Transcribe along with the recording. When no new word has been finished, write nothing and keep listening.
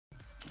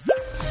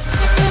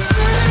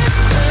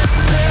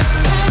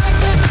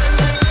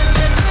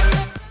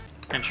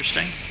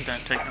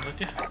didn't take me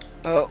with you.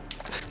 Oh,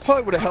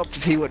 probably would have helped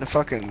if he wouldn't have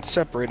fucking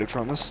separated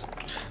from us.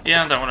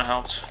 Yeah, that would have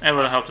helped. It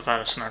would have helped if I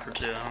had a sniper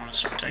too. I'm gonna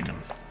start taking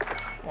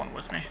one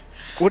with me.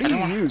 What do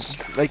you use?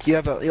 Like you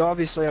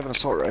obviously have an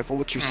assault rifle.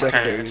 What's your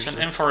secondary? Okay, it's an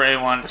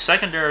M4A1. The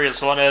secondary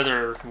is what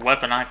other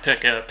weapon I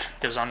pick up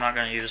because I'm not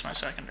gonna use my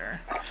secondary.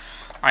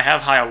 I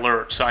have high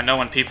alert, so I know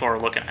when people are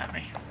looking at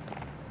me.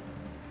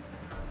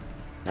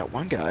 That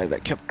one guy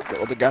that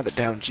the guy that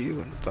downed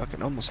you and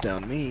fucking almost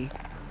downed me.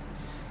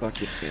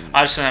 Fucking.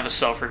 I just didn't have a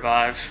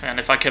self-revive, and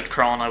if I kept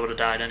crawling, I would have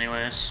died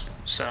anyways.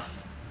 So,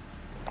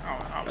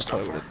 I was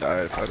probably would have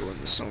died if I'd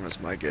won the storm, is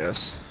my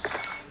guess.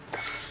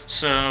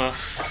 So,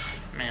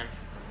 man,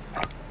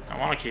 I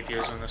want to keep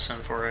using this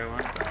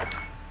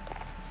M4A1.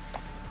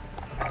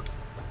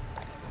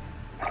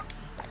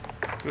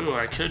 Ooh,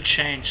 I could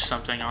change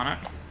something on it.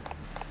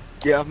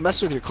 Yeah,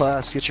 mess with your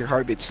class. Get your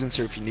heartbeat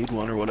sensor if you need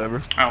one or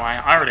whatever. Oh,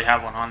 I already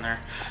have one on there.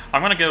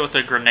 I'm gonna go with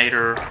the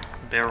Grenader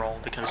barrel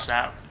because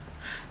that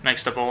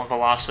makes the bullet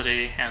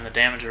velocity and the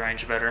damage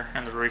range better,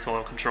 and the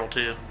recoil control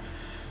too.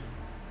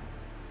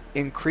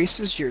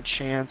 Increases your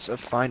chance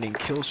of finding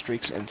kill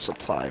streaks in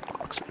supply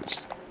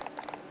boxes.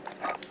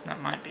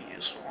 That might be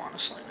useful,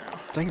 honestly, now.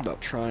 Think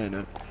about trying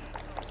it.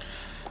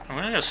 I'm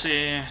gonna go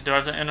see, do I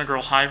have the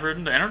integral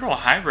hybrid? The integral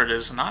hybrid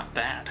is not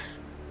bad.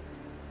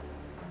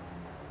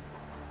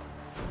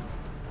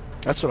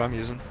 That's what I'm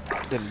using.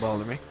 Didn't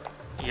bother me.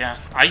 Yeah,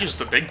 I used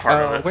the big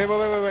part of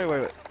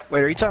it.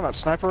 Wait, are you talking about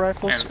sniper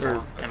rifles? M4.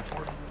 Or...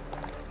 M4.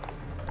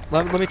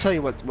 Let me tell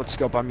you what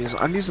scope I'm using.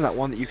 I'm using that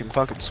one that you can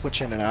fucking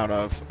switch in and out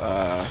of.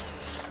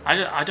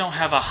 I don't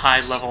have a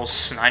high-level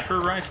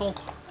sniper rifle,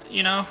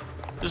 you know,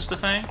 is the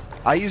thing.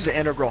 I use the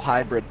integral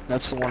hybrid.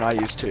 That's the one I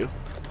use too.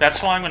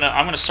 That's why I'm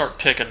gonna start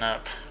picking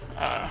up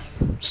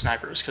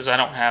snipers, because I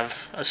don't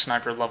have a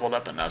sniper leveled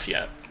up enough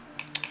yet.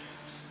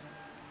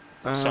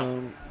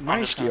 So,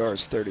 my HDR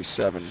is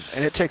 37,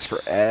 and it takes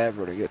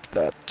forever to get to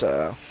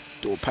that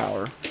dual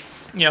power.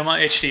 Yeah, my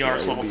HDR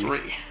is level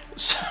 3,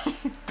 so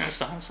that's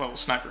the highest level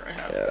sniper I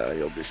have. Yeah,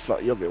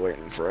 you'll be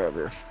waiting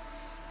forever.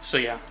 So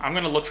yeah, I'm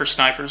gonna look for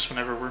snipers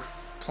whenever we're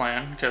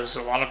playing, because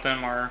a lot of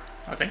them are,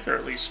 I think they're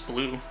at least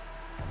blue,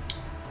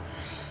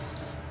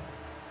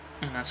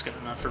 and that's good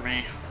enough for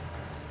me.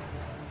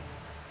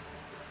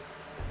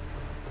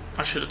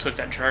 I should have took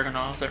that dragon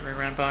off that we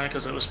ran by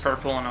because it was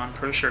purple, and I'm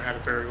pretty sure it had a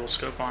variable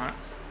scope on it.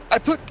 I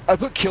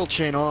put kill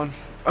chain on.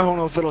 I don't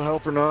know if it'll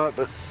help or not,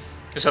 but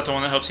is that the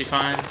one that helps you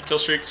find kill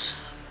streaks?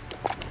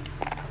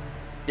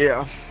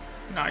 Yeah.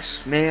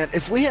 Nice. Man,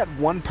 if we had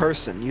one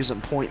person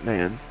using point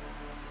man,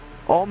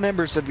 all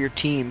members of your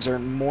teams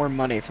earn more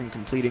money from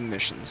completing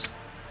missions.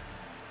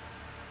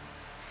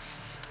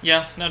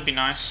 Yeah, that'd be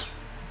nice.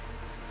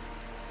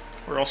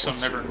 We're also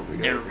never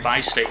near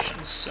buy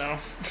stations, so.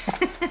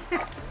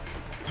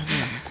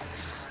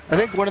 I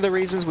think one of the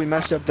reasons we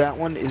messed up that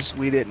one is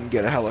we didn't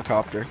get a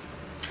helicopter.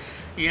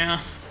 Yeah.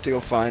 To go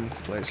find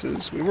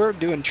places. We were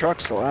doing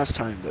trucks the last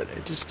time, but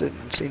it just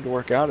didn't seem to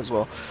work out as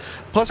well.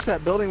 Plus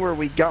that building where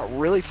we got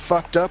really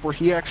fucked up where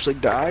he actually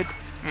died,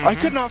 I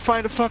could not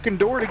find a fucking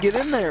door to get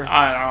in there.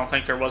 I don't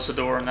think there was a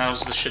door, and that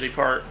was the shitty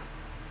part.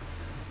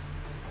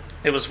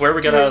 It was where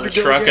we got out of the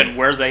truck and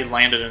where they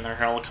landed in their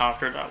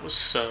helicopter. That was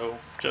so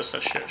just a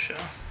shit show.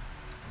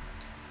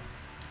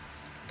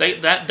 They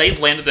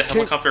landed the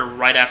helicopter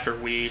right after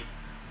we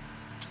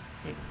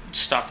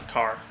stopped the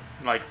car.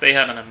 Like, they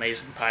had an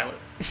amazing pilot.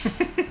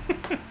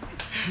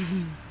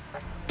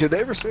 Did they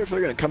ever say if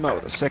they're going to come out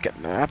with a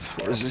second map,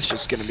 or is this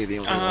just going to be the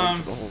only one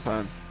for the whole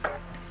time?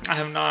 I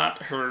have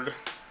not heard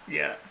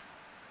yet.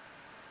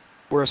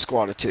 We're a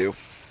squad of 2.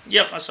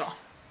 Yep, I saw.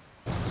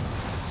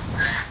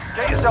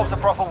 Get yourself the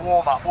proper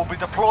warm-up. We'll be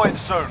deploying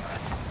soon.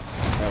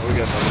 Yeah, we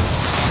got another.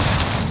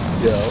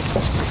 Yeah.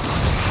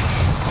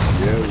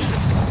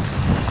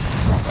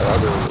 I'll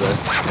do it today.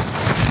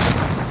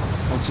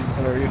 What's in,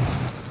 how are you?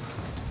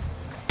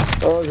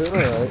 Oh, doing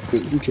alright.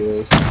 Who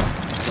cares?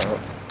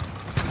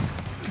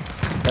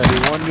 Have you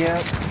won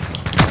yet?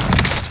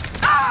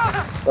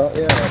 Oh,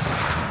 yeah.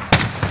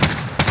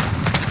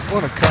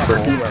 What a couple.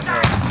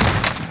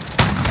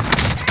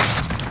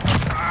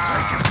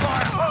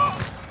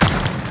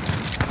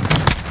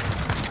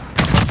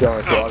 You're on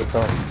a slaughter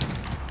zone.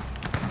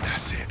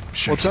 That's it.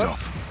 What's up?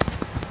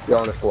 You're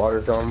on a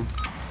slaughter zone.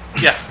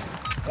 Yeah.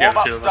 Yeah,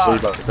 the 2 of us. What are you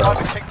about to Time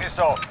say? to kick this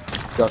off.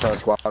 Y'all trying to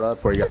squad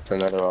up, or you got to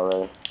another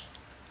already?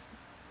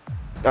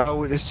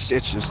 Oh, it's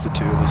just the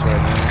 2 of us right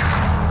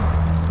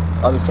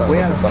now. I'm just trying to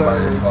look for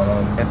somebody to squad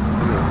up. And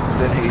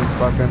then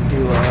he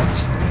left.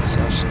 So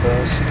it's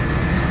best.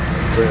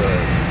 Really?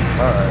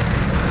 Alright.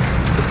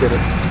 Let's get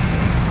it.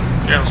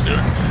 Yeah, let's do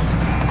it.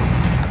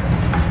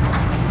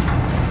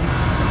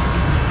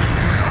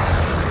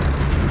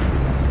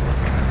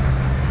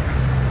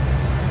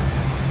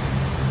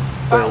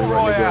 Where are we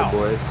ready to go,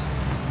 boys?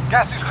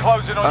 Gas is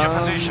closing on your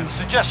position.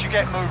 Suggest you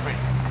get moving.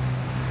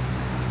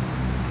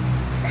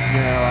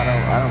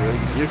 I don't really.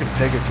 You can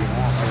pick if you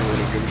want. I really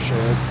don't give a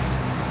shit.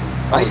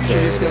 I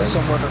usually just go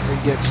somewhere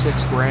and get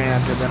 $6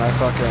 grand, and then I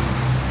fucking.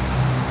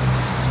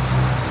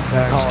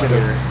 Then I just get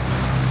it.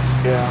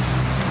 Yeah.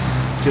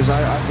 Because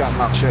I've got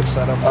my shit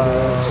set up for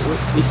this.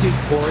 You see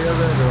quarry over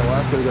there to the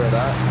left, we go to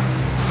that.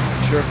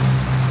 Sure.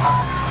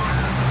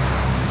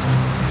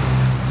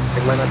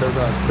 And when those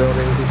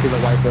buildings, you see the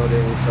white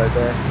buildings right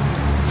there.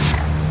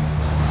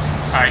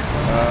 Alright.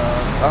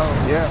 Oh,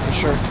 yeah, for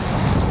sure.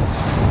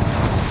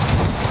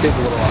 Seems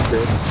a little off,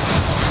 dude.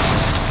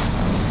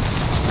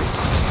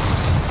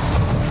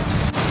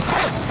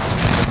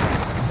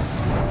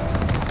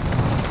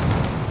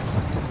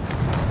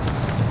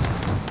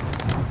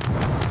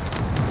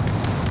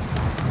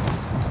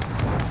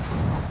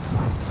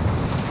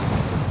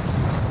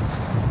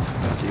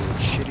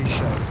 Shitty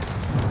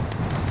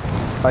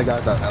shot. I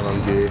got that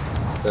LMG,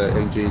 the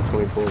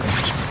MG24.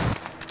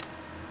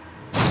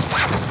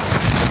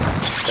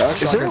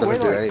 Is there a way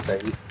doesn't do like...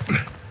 anything.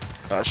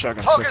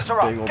 Shotgun Targets 6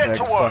 are up. big old Get bag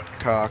to of work. fucking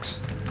cocks.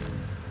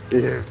 Yeah,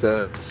 it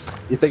does.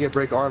 You think it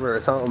break armor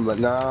or something, but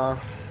nah.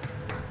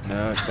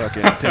 No, it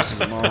fucking pisses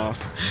them off.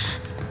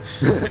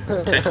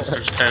 Tickles their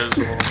toes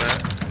a little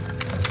bit.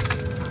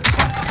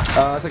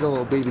 It's like a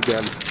little BB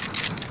gun.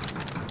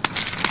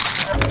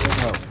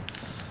 Oh,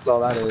 That's all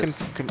that is.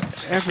 fucking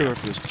everywhere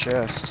for this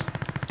chest.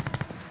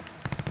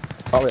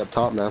 Probably up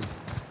top now.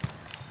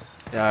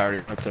 Yeah, I already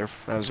went up there.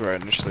 That was where I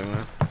initially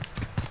went.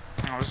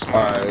 Oh, this one.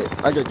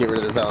 Alright, I could get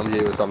rid of this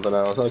LMG with something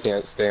else. I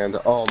can't stand.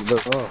 Oh,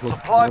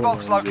 Supply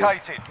box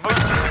located. Move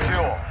to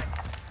secure.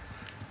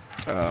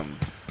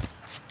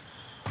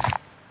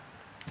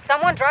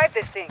 Someone drive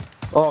this thing.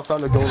 Oh, I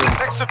found a golden.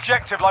 Next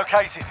objective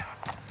located.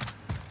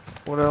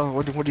 What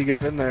else? What do you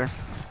get in there?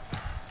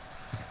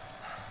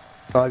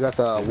 Oh, I got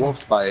the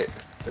wolf's bite.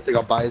 It's like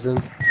a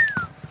bison.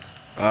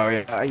 Oh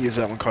yeah, I use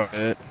that one quite a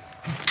bit.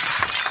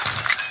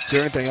 Is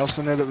there anything else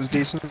in there that was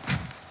decent?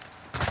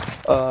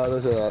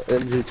 There's a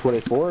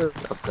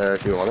MG24 up there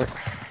if you want it.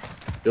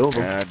 Build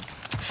them. God.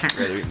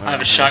 I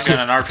have a shotgun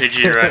and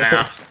RPG right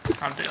now.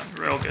 I'm doing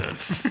real good.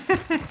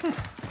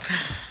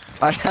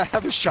 I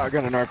have a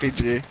shotgun and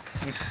RPG.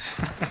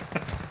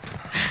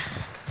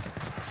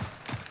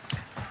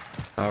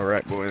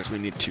 Alright boys, we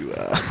need to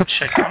I'm gonna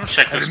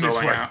check this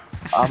building out.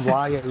 I'm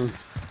lagging.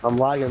 I'm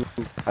lagging.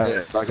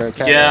 Not gonna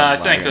catch Yeah, I I'm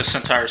think lagging. this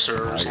entire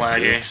server is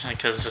Lagging laggy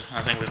because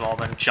I think we've all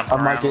been jumping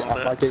I might around a get.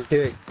 little I might bit.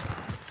 get kicked.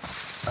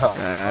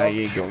 Oh.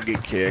 you ain't gonna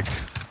get kicked.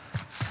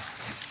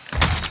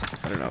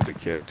 I don't know, get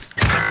kicked.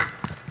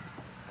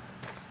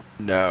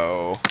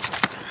 No.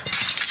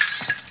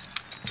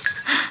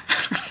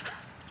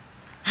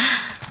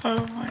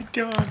 Oh my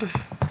god.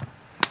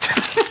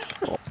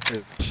 Oh,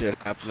 shit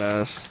happened to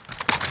us.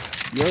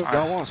 Yo,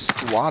 y'all want to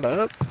squat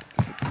up?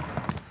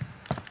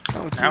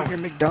 Oh, it's Now- your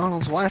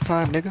McDonald's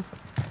Wi-Fi, nigga.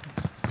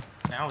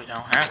 Now we don't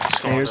have to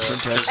score Here's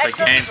this some because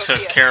the game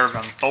took care of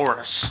them for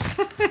us.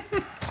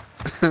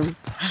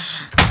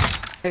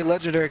 Hey,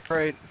 legendary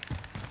crate.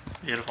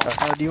 Beautiful.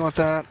 Do you want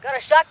that? Got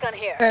a shotgun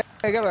here. Hey,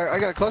 I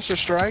got a cluster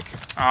strike.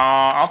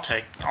 I'll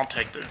take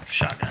the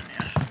shotgun.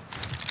 Yeah.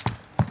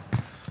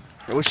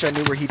 I wish I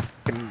knew where he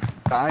fucking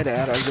died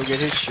at. I'd go get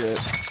his shit.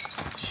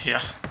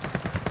 Yeah.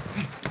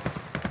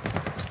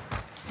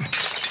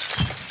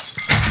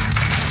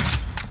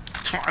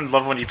 I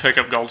love when you pick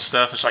up gold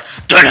stuff. It's like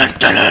dun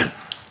dun dun.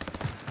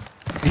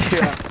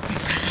 Yeah.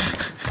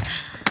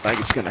 Like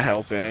it's gonna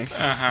help, eh?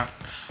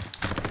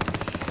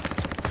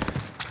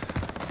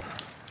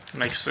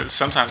 Makes it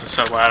sometimes it's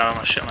so loud I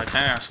almost shit my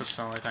pants. That's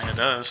the only thing it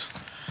does.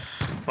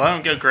 Well, I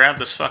don't go grab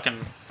this fucking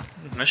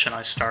mission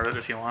I started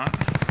if you want.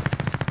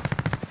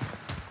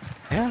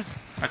 Yeah.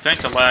 I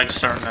think the lag's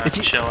starting to If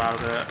you- chill out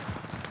a bit.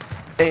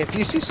 Hey, if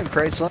you see some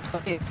crates, let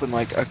me open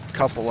like a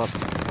couple up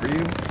for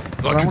you.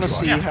 'Cause I Lucky want to draw.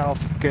 see Yeah. how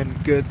fucking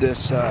good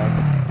this kill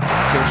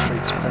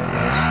streaks thing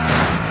is.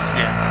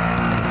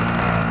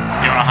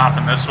 Yeah. You wanna hop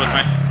in this with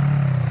me?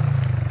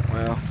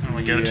 Well, Can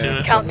we go to it?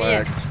 it's a Count me in.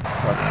 lag.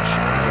 Fucking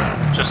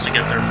shit. Just to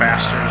get there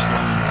faster is the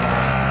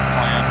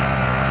plan.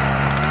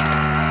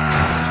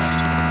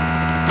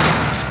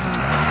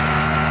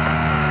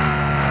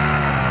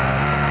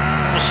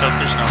 Let's hope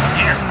there's no one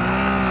here.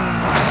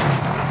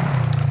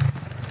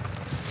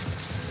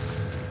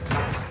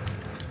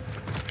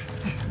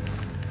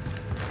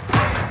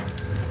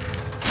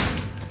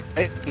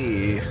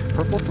 Hey,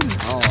 purple from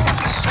Mars.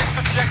 Next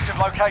objective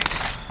located.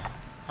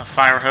 A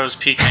fire hose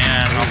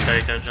pecan, I'll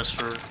take it just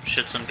for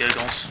shits and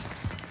giggles.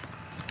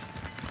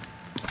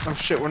 Oh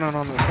shit, we're not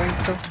on the thing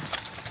too?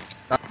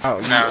 Oh,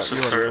 No, this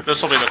is third.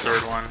 This will be the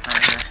third one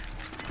right here.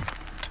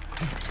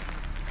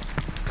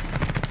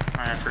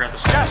 Alright, I forgot to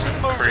set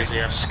this crazy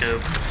ass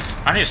scope.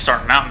 I need to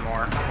start mounting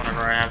more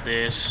whenever I have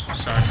these,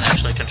 so I can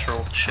actually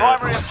control the shit.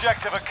 Primary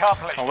objective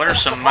accomplished. Oh,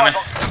 there's some Supply money.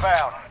 box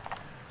inbound.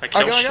 I I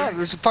killed got shit. it,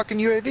 there's a fucking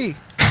UAV.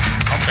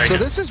 I'll take So it.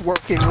 this is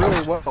working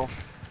really well.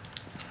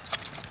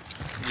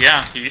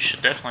 Yeah, you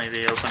should definitely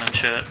be opening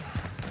shit.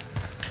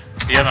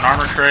 Do you have an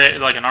armor crate,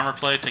 like an armor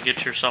plate, to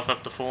get yourself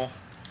up to full?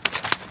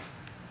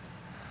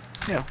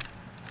 Yeah.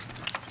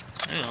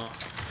 Ew,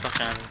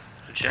 fucking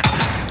ejected.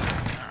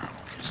 Oh,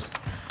 use it.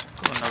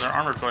 Ooh, another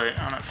armor plate.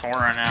 I'm at 4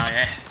 right now,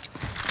 yeah.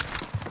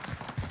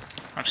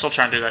 I'm still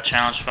trying to do that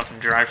challenge, fucking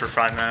drive for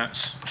 5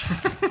 minutes.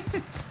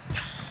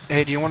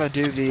 Hey, do you want to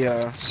do the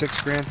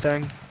 $6 grand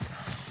thing?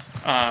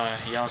 Yeah,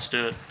 let's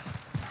do it.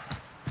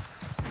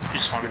 You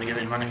just want me to give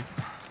you money?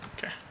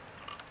 Okay.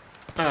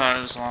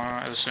 As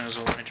soon as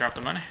it'll let me drop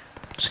the money.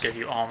 Just give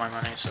you all my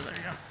money, so there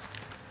you go.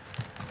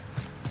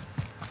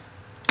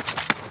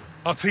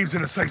 Our team's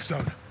in a safe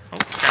zone. Oh,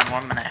 got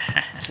 1 minute.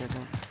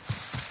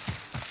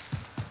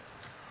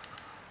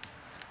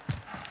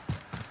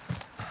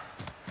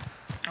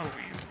 Oh,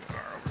 you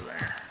are over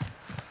there.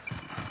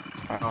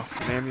 Oh,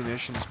 an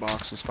ammunitions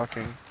box is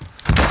fucking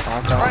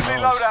 $5,000.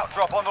 Friendly loadout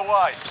drop on the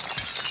way.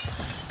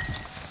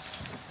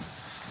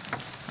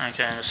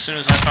 Okay, as soon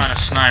as I find a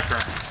sniper,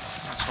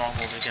 that's what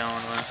we'll be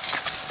going with.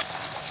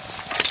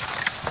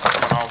 That's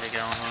what I'll be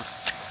going with.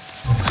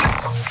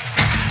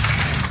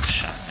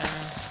 Shotgun.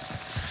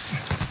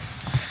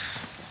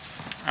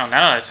 Oh,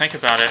 now that I think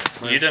about it,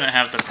 you didn't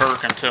have the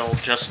perk until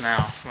just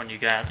now when you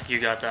got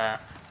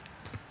that.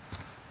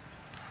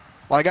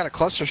 Well, I got a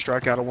cluster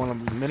strike out of one a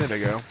minute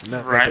ago.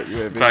 Right,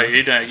 but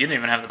you didn't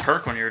even have the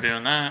perk when you were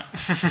doing that.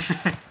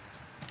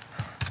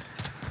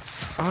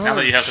 Oh, now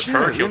that you have the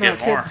perk, you'll get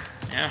more.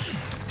 Yeah.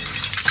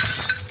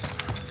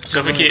 So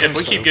if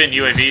we keep getting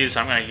UAVs,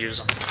 I'm gonna use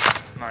them.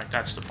 Like,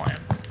 that's the plan.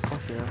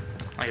 Okay.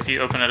 Like, if you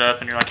open it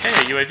up and you're like, hey,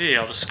 UAV,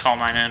 I'll just call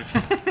mine in.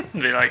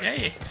 Be like,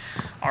 hey,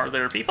 are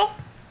there people?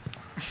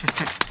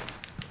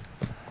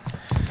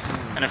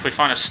 And if we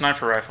find a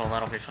sniper rifle,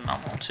 that'll be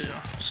phenomenal too.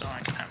 So I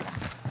can have one.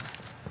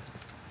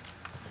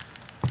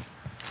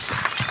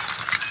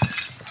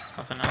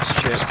 Nothing else?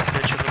 Shit.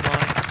 Bitch of a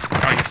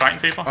boy. Are you fighting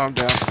people? I'm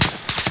down.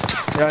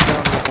 Yeah, I'm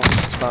down.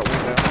 About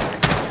one down.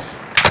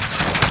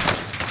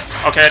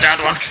 Okay, I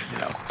downed one.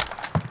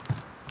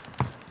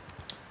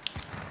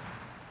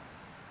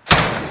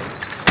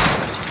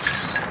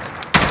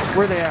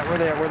 Where they at? Where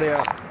they at? Where they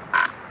at?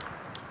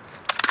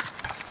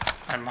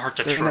 I marked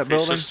a They're in that trophy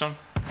building? system.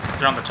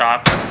 They're on the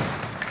top.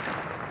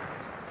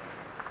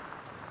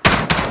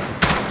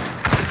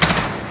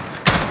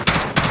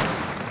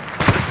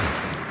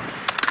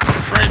 I'm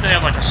afraid they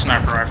have like a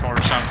sniper rifle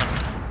or something.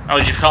 Oh,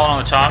 did you call it on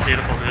the top?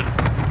 Beautiful, dude.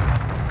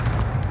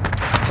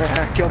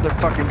 Killed the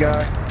fucking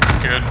guy.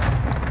 Good.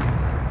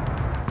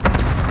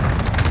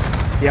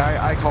 Yeah,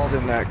 I called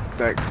in that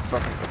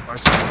fucking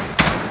myself.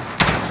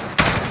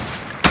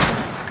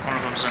 One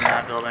of them's in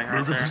that building right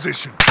Move in there.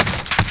 position.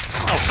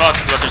 Oh fuck,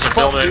 but there's a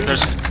building,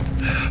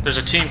 dude. there's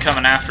a team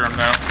coming after him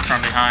though,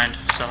 from behind,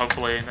 so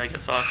hopefully they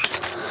get fucked.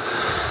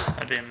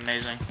 That'd be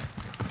amazing.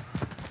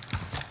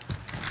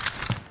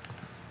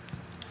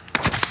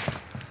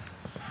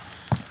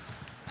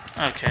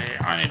 Okay,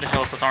 I need to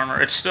help with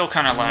armor. It's still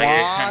kind of laggy,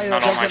 Why? and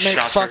That not all my doesn't make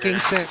shots are fucking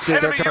good. sense, dude.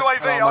 They're Enemy coming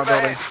UAV on my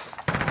building.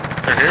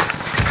 overhead. They're here?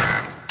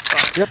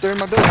 Yep, they're in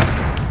my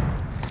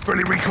building.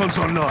 Friendly recon's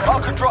online.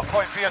 Mark a drop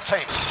point for your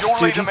team. You'll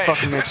Dude, lead he them in.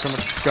 fucking makes so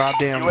much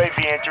goddamn...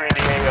 UAV entering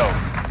the AO.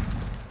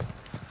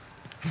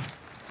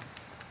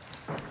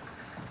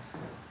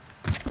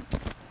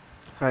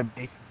 Hi,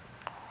 B.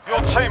 Your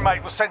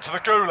teammate was sent to the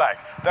gulag.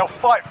 They'll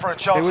fight for a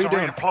chance Hey, what to you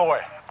doing?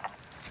 redeploy.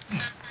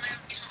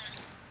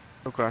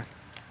 Okay.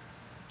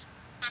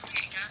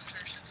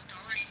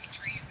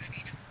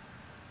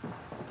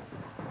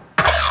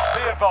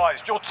 Be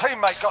advised, your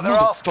teammate got their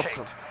ass Motherfucker.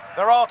 kicked.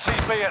 They're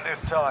RTB at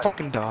this time.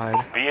 Fucking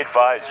died. Be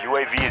advised,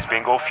 UAV is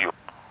bingo fuel.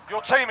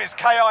 Your team is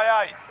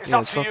KIA. It's Yeah,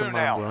 up it's to you fucking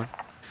now. mind-blowing.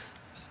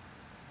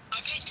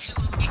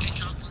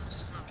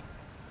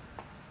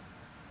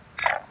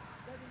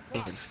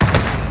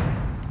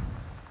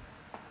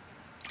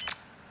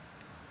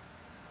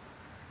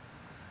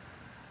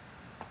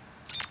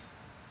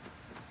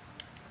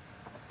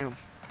 Damn.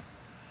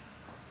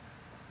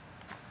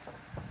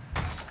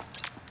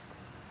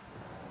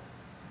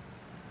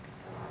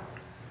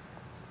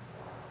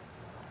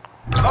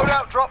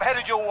 Loadout drop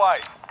headed your way.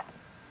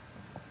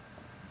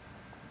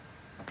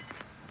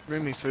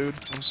 Bring me food.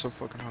 I'm so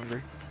fucking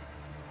hungry.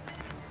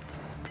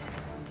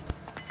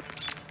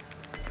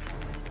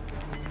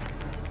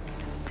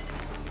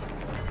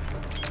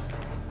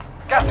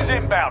 Gas is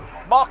inbound.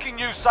 Marking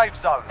new safe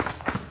zone.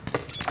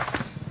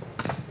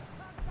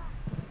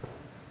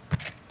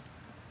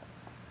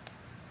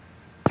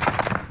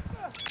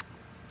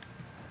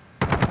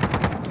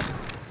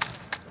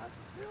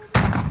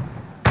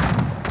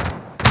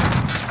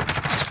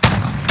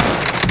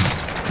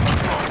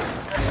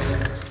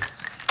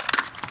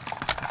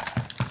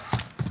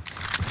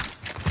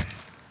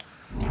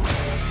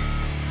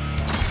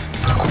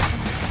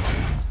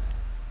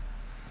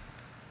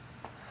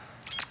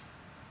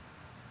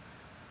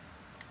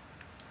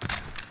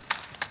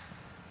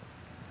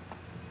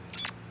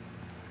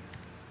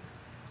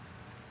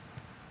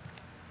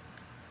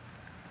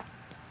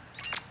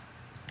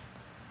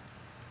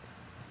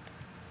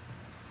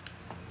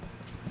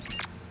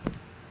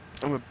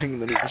 I'm gonna ping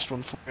the nearest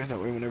one for you. That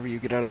way, whenever you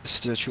get out of the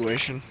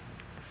situation,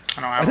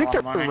 I don't I have think a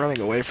they're lot of money.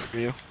 running away from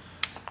you.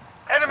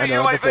 Enemy I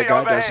know, but that UAV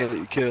guy does overhead. that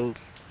you killed.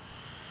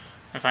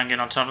 If I can get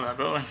on top of that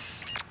building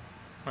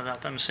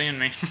without them seeing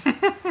me.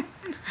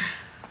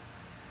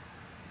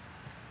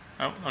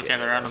 Oh, okay, Yeah,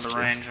 they're out of that's the true.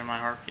 range of my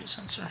heartbeat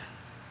sensor.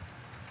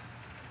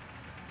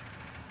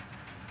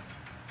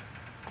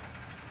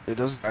 Dude,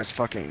 those guys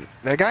fucking...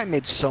 That guy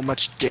made so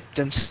much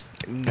distance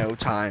in no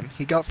time.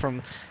 He got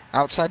from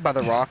outside by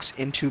the rocks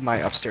into my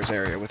upstairs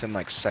area within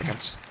like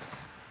seconds.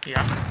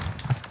 Yeah.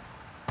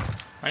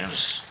 I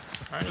just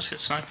get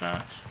sniped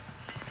at.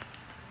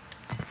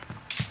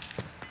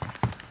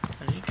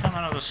 Did he come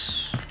out of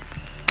this?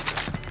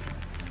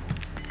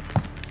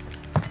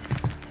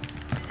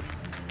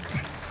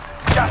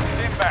 Gas is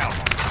inbound.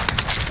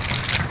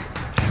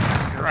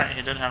 You're right,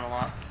 he did have a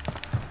lot.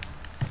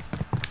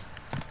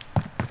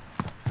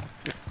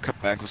 Come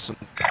back with some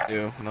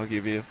new, and I'll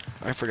give you...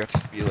 I forgot to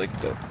give you like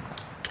the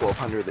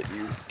 1200 that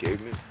you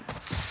gave me.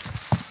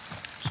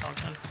 It's all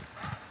good.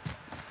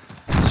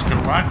 Let's go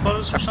wide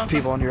close or something?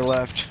 People on your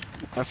left.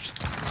 Left.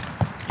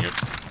 Yep.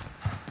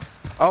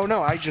 Oh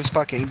no, I just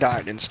fucking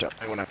died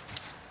instantly when I...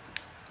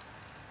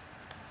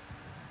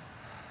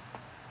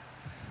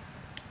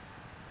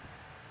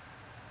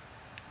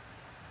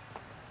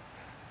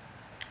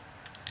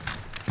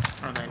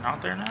 Are they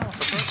not there now? What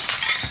the fuck?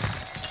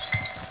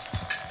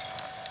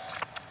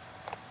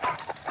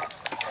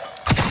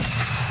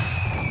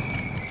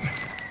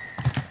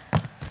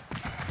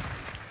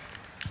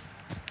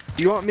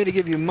 Do you want me to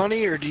give you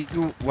money, or do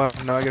you... Well,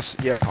 no, I guess...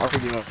 Yeah, I'll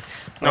give you money.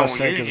 No,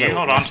 you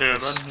hold on to it,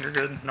 bud. You're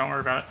good. Don't worry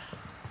about it.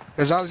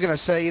 Because I was going to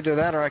say either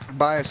that or I could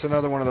buy us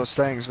another one of those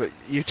things, but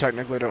you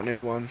technically don't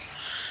need one.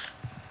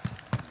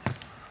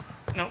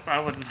 Nope,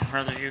 I would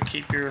rather you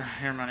keep your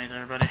money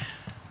there, buddy.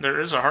 There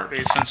is a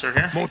heartbeat sensor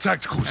here. More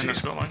tacticals in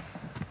this here. building.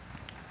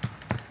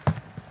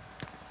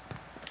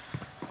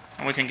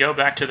 And we can go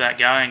back to that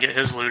guy and get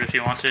his loot if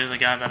you want to. The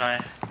guy that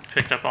I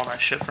picked up all that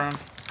shit from.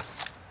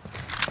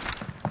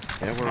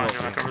 Yeah, we're Go okay.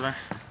 back over there.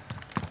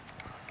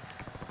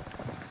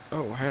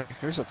 Oh, hey,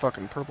 here's a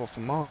fucking purple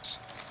FAMAS.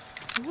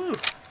 Woo!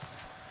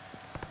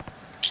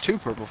 There's two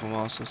purple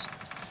FAMASes.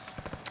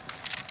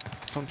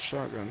 Pump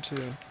shotgun,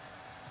 too.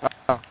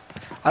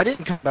 I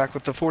didn't come back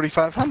with the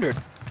 4500.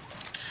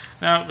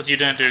 No, but you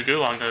didn't do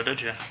Gulag though,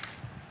 did you?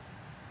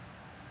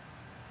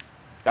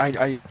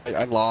 I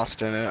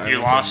lost in it. You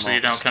lost, so you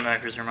don't come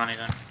back with your money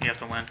then. You have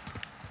to win.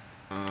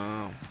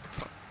 Oh.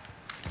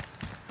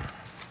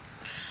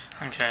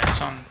 Okay, it's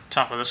on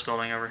top of this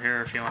building over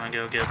here if you want to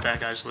go get that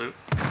guy's loot.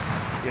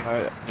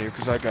 Yeah, I do,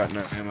 because I got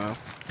no ammo.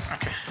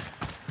 Okay.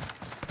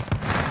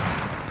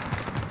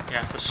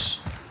 Yeah, this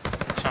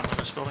top of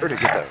this building. Where to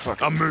get that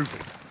fucking... I'm moving.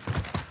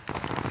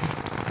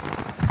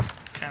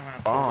 Okay, I'm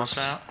gonna pull this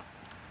out.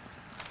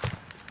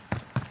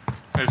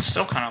 It's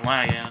still kind of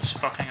laggy and it's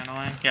fucking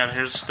annoying. Yeah,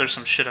 there's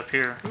some shit up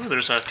here. Ooh,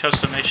 there's a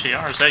custom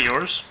HDR. Is that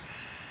yours?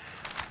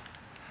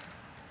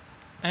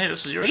 Hey,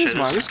 this is your shit.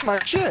 This is my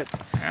shit.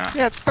 Yeah.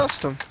 Yeah, it's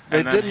custom.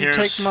 And They didn't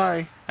take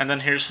my... And then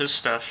here's his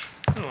stuff.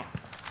 Ooh. You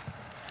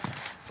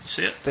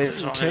see it? They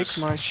There's didn't all take his.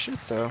 my shit,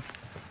 though.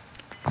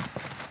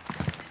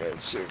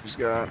 Let's see what he's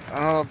got.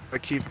 Oh, I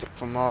keep it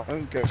from all...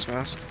 Oh, gas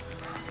mask.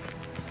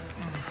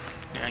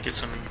 Yeah, get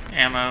some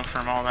ammo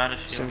from all that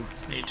if you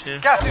need to.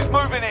 Gas is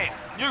moving in.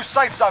 New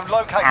safe zone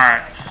located.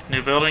 Alright,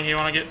 new building you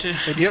want to get to?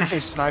 Hey, do you have any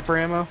sniper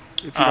ammo?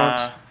 If you don't...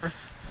 Sniper?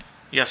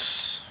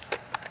 Yes.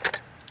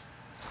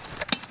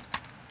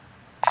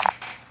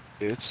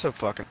 Dude, it's so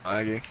fucking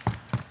laggy.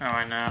 Oh,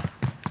 I know.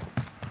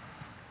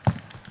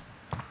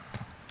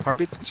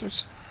 Heartbeat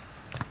sensors?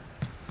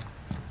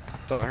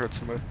 Thought I heard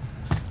somebody.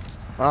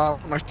 Oh,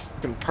 my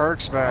fucking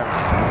perks back.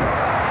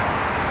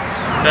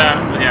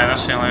 Yeah,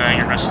 that's the only thing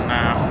you're missing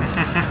now.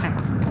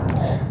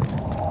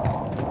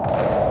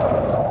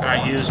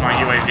 I use my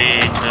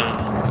UAV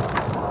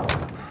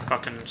to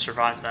fucking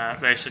survive that,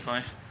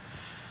 basically.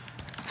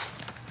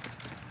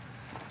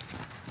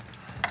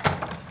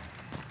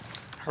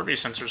 Heartbeat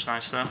sensor's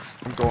nice, though.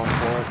 I'm going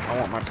for it. I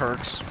want my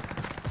perks.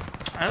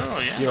 Oh,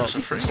 yeah, You those know,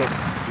 are free. stick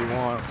if you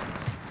want.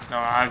 No,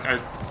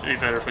 it'd be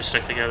better if we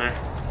stick together.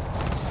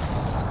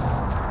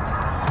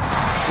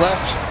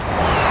 Left.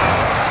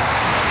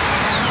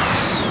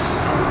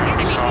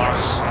 He saw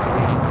us.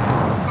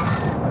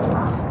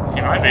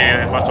 He might be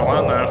left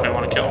alone, though, if we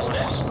want to kill his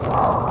ass.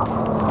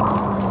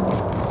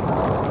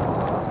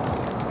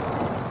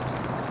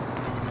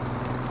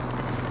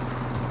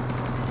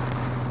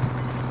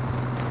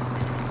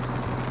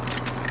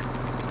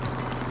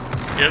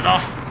 Get it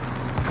off?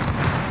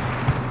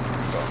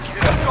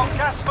 We've got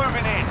gas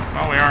moving in.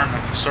 Well, we are in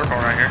the circle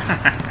right here.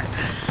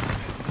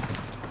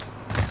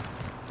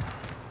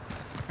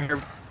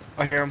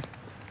 I hear him.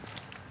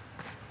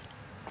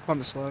 On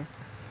the ladder.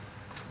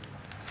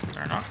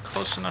 They're not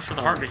close enough for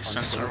the heartbeat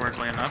sensor,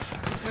 weirdly enough.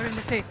 We're in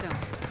the safe zone.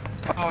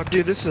 Oh,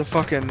 dude, this is a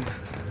fucking...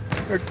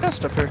 There's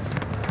nest up here.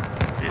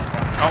 Beautiful.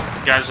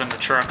 Oh, guy's in the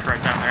truck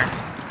right down there.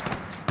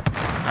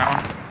 That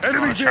one. Enemy I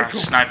want to try and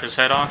vehicle. snipe his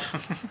head off.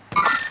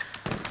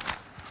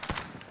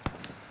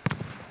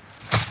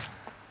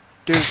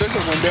 Dude, if there's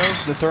a window,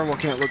 the thermal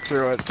can't look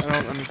through it.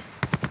 I mean...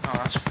 Oh,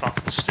 that's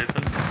fucking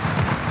stupid.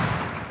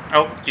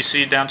 Oh, you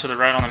see down to the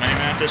right on the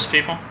minimap, there's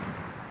people?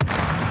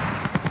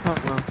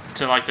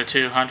 To like the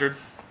 200,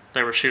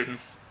 they were shooting.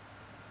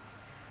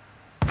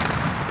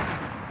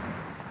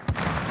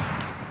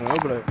 No,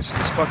 but it's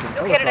this fucking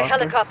Located a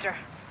helicopter. helicopter.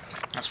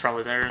 That's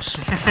probably theirs.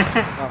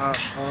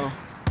 Oh.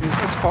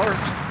 It's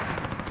parked.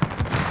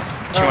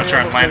 Do you want to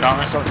try and land on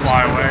it and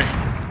fly away?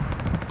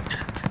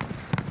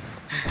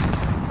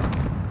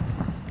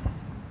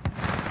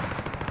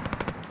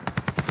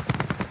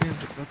 Damn,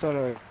 I thought I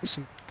had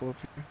some people up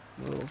here.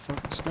 A little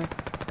fucking sniper.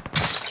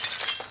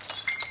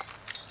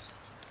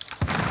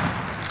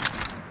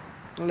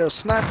 A little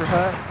sniper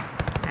hut.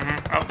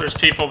 Oh, there's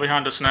people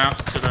behind us now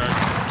to the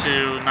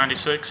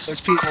 296.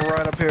 There's people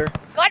right up here.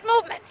 Got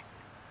movement.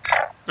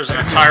 There's an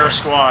entire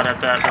squad at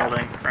that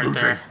building right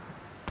there.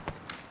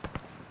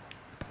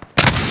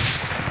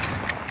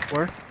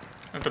 Where?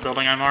 At the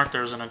building I marked,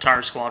 there's an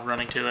entire squad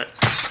running to it.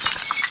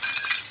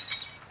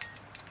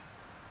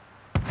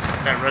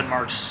 That red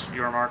mark's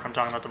your mark, I'm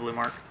talking about the blue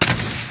mark.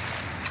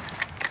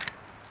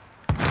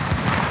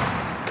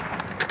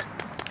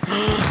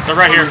 They're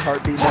right here.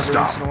 Heartbeat every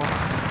once in a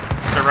while.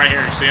 They're right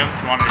here, you see them?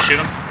 You want me to shoot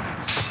them?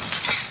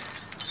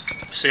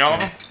 See all of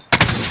them?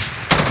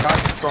 Got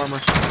you, farmer.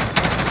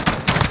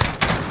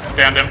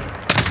 Downed him.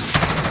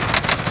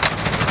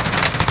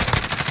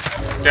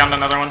 Downed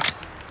another one.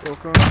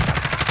 Okay.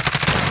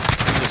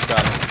 Just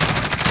got it.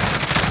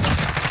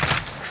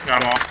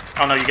 Got them all.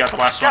 Oh no, you got the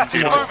last one. Gas is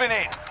Beautiful. moving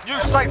in. New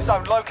safe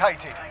zone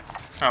located.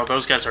 Oh,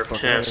 those guys are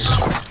pissed.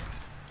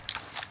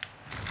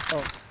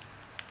 Oh.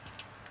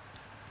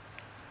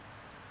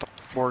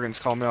 Morgan's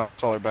calling me. I'll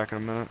call her back in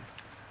a minute.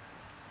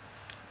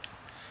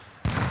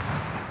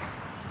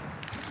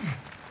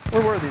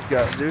 Where were these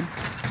guys, dude?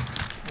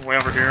 Way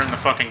over here in the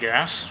fucking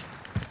gas.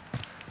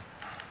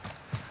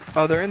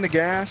 Oh, they're in the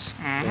gas?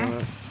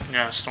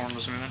 Yeah, storm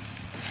was moving.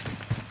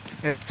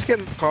 Yeah, let's get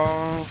in the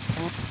call.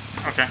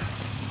 Okay.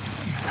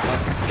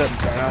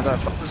 Doesn't matter.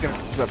 That was gonna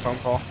do that phone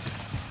call.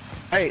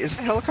 Hey, is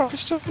the helicopter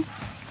still?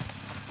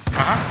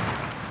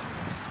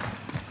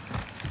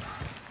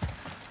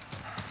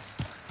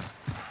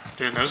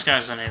 Dude, those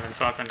guys didn't even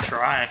fucking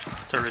try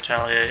to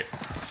retaliate.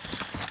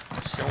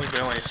 Silly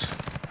billies.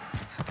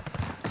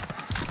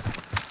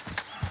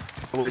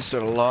 We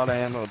wasted a lot of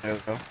ammo there,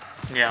 though.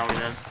 Yeah, we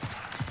did.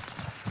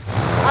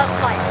 I'll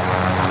fight.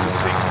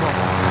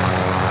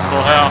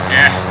 Full health,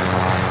 yeah.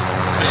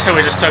 We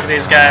just took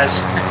these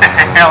guys.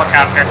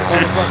 Helicopter.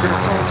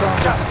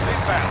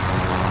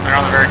 They're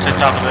on the very tip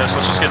top of this.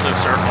 Let's just get to the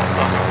circle.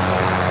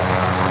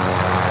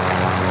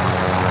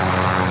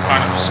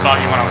 Find a spot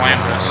you want to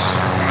land this.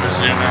 I'm going to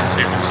zoom in and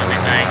see if there's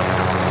anything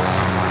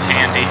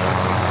handy.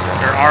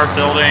 There are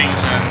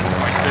buildings in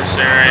like this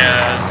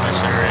area,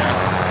 this area,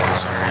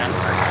 this area.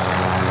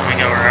 Let me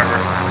go wherever.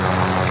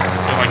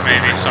 I feel like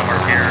maybe somewhere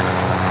here.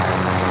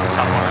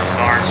 Top of one of those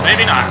barns.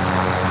 Maybe not.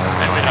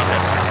 Maybe we don't get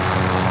there.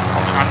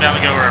 I'm down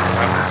to go wherever.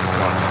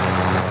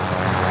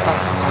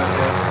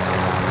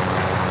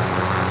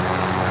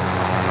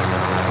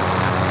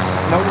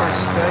 Nowhere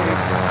safe.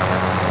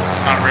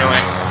 Not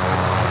really.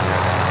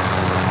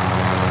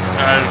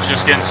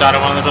 Just get inside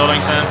of one of the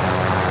buildings then.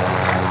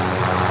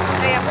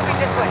 They are moving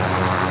this way.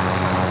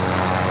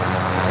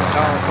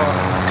 Oh, fuck.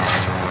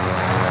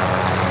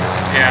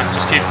 Yeah,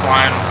 just keep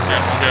flying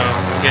and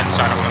we'll get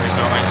inside of one of these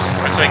buildings.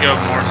 I'd say go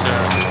more to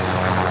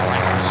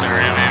like this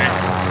area maybe.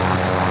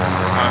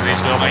 One of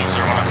these buildings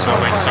or one of the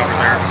buildings over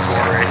there.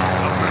 Quarry.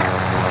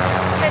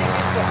 Heading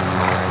this way.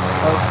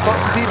 Oh,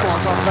 fucking people on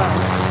top of that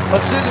one.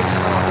 Let's do this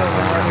small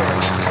building right here.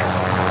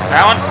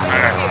 That one?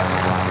 Okay.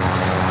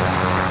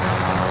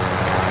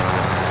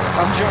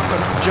 I'm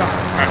jumping.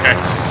 Okay.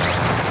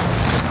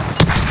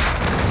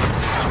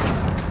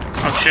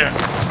 Oh shit. I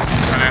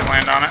didn't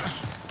land on it.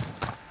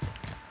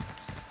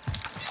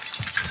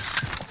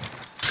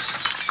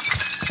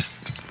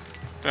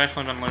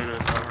 Definitely been looted,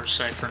 but we're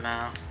safe for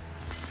now.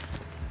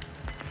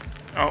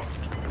 Oh,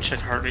 check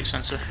heartbeat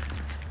sensor.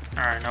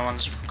 Alright, no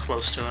one's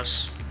close to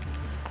us.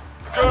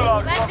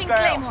 Gulag's Landing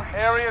locked down. Claymore.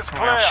 Area's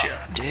clear. Oh shit.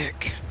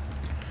 Dick.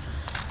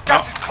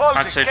 Gas is closing.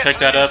 I'd say Get pick to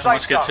that the up and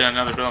let's safe get to zone.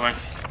 another building.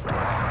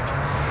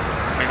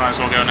 We might as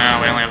well go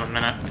now, we only have a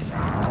minute.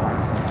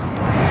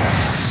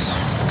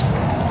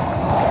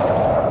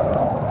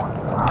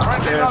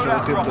 Friendly Yeah, it's loadout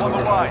really good drop on the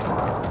building.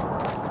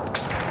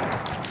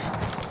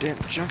 way. Damn,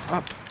 jump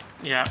up.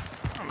 Yeah,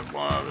 I would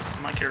love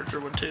if my character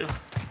would too.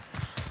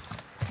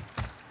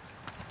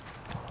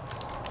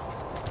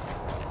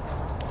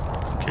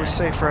 We're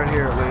safe right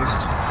here at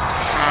least.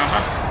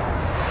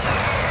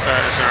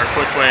 Is there a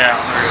quick way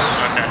out? There is,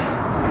 okay.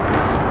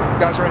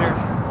 Guys right here.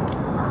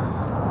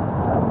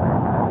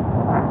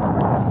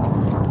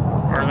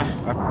 Where are they?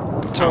 I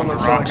totally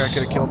the feel like I rocks.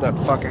 could have killed that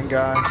fucking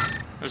guy.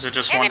 Is it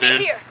just one Enemy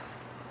dude? here.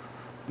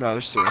 No,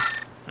 there's two.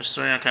 There's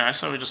three? Okay, I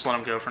say we just let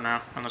them go for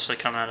now, unless they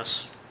come at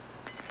us.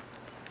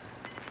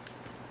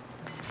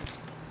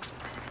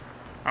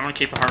 I'm gonna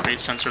keep a heartbeat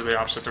sensor the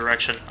opposite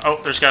direction.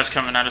 Oh, there's guys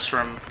coming at us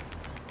from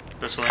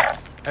this way.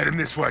 Heading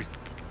this way.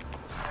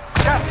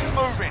 Gas is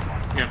moving.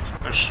 Yep,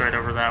 they're straight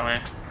over that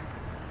way.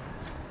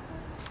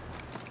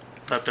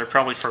 But they're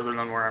probably further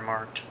than where I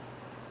marked.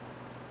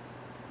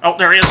 Oh,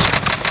 there he is!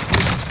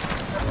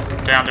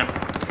 Downed him.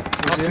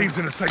 Our he at? team's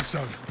in a safe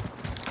zone.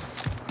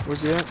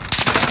 Where's he at?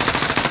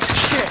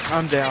 Shit!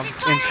 I'm down.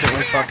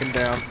 Instantly fucking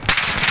down.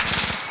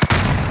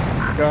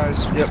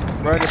 Guys, yep,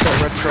 right at that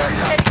red truck.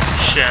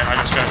 Shit, I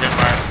just got hit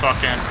by a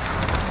fucking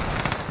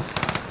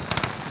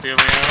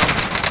dealio.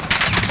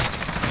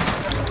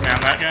 Down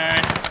that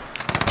guy.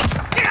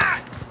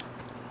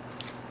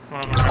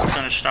 One of them got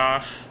finished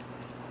off.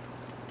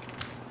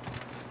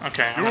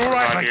 Okay, I'm You're gonna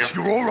alright, revive mate.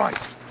 you. You're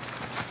alright.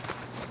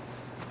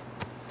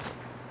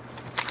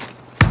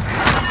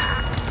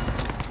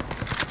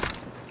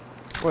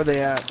 Where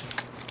they at?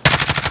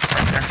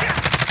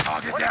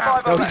 Target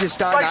down. No, he just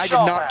died. I did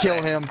not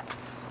kill him.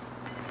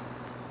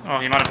 Oh,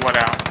 he might have bled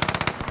out.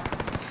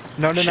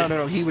 No.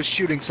 He was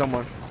shooting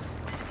someone.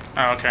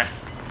 Oh, okay.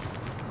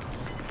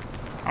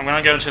 I'm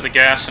gonna go to the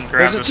gas and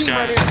grab There's this a team guy.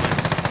 right here.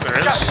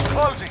 There Gas is? is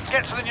closing.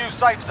 Get to the new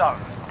safe zone.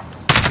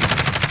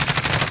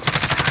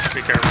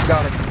 Be careful.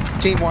 Got him.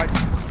 Team white.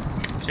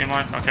 Team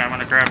life? Okay, I'm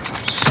gonna grab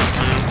some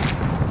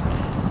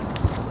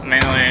loot.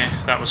 Mainly,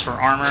 that was for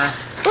armor.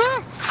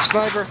 Ah!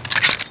 Sniper.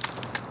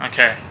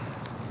 Okay.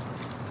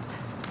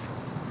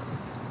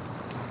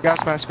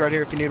 Gas mask right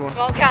here if you need one.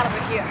 Small caliber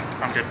here.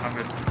 I'm good, I'm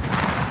good.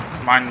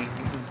 Mine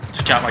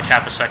got like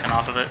half a second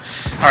off of it.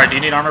 Alright, do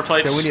you need armor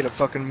plates? Yeah, we need a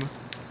fucking...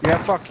 Yeah,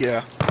 fuck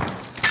yeah.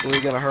 We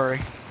gotta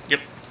hurry. Yep.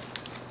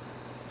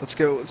 Let's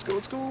go, let's go,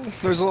 let's go.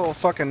 There's a little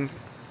fucking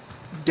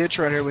ditch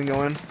right here we can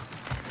go in.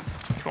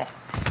 Cool.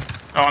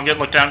 Oh, I'm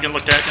getting looked at, getting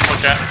looked at.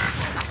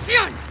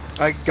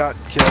 I got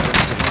killed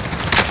instantly.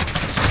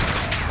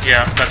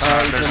 Yeah, that's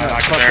not, he's there's in no that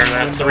knock fucking there.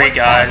 That window. 3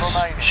 guys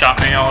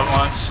shot me all at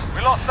once.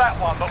 We lost that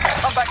one, but we'll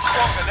come back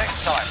stronger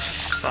next time.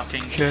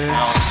 Fucking Okay.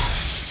 hell.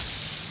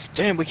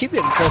 Damn, we keep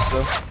getting close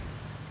though.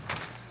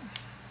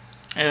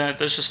 Yeah,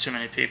 there's just too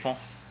many people.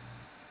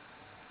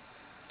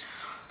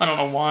 I don't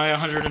know why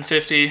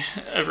 150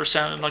 ever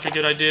sounded like a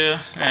good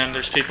idea, and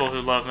there's people who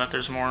love that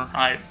there's more.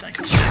 I think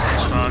it's stupid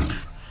as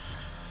fuck.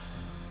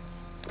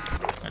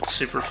 It's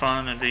super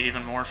fun. It'd be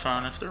even more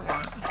fun if there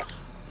weren't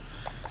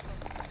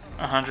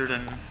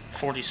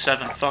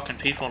 147 fucking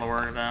people to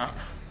worry about.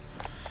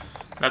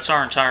 That's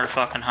our entire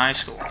fucking high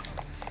school.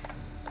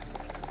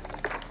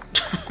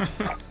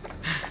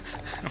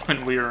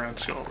 When we were in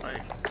school, like,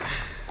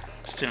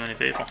 it's too many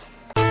people.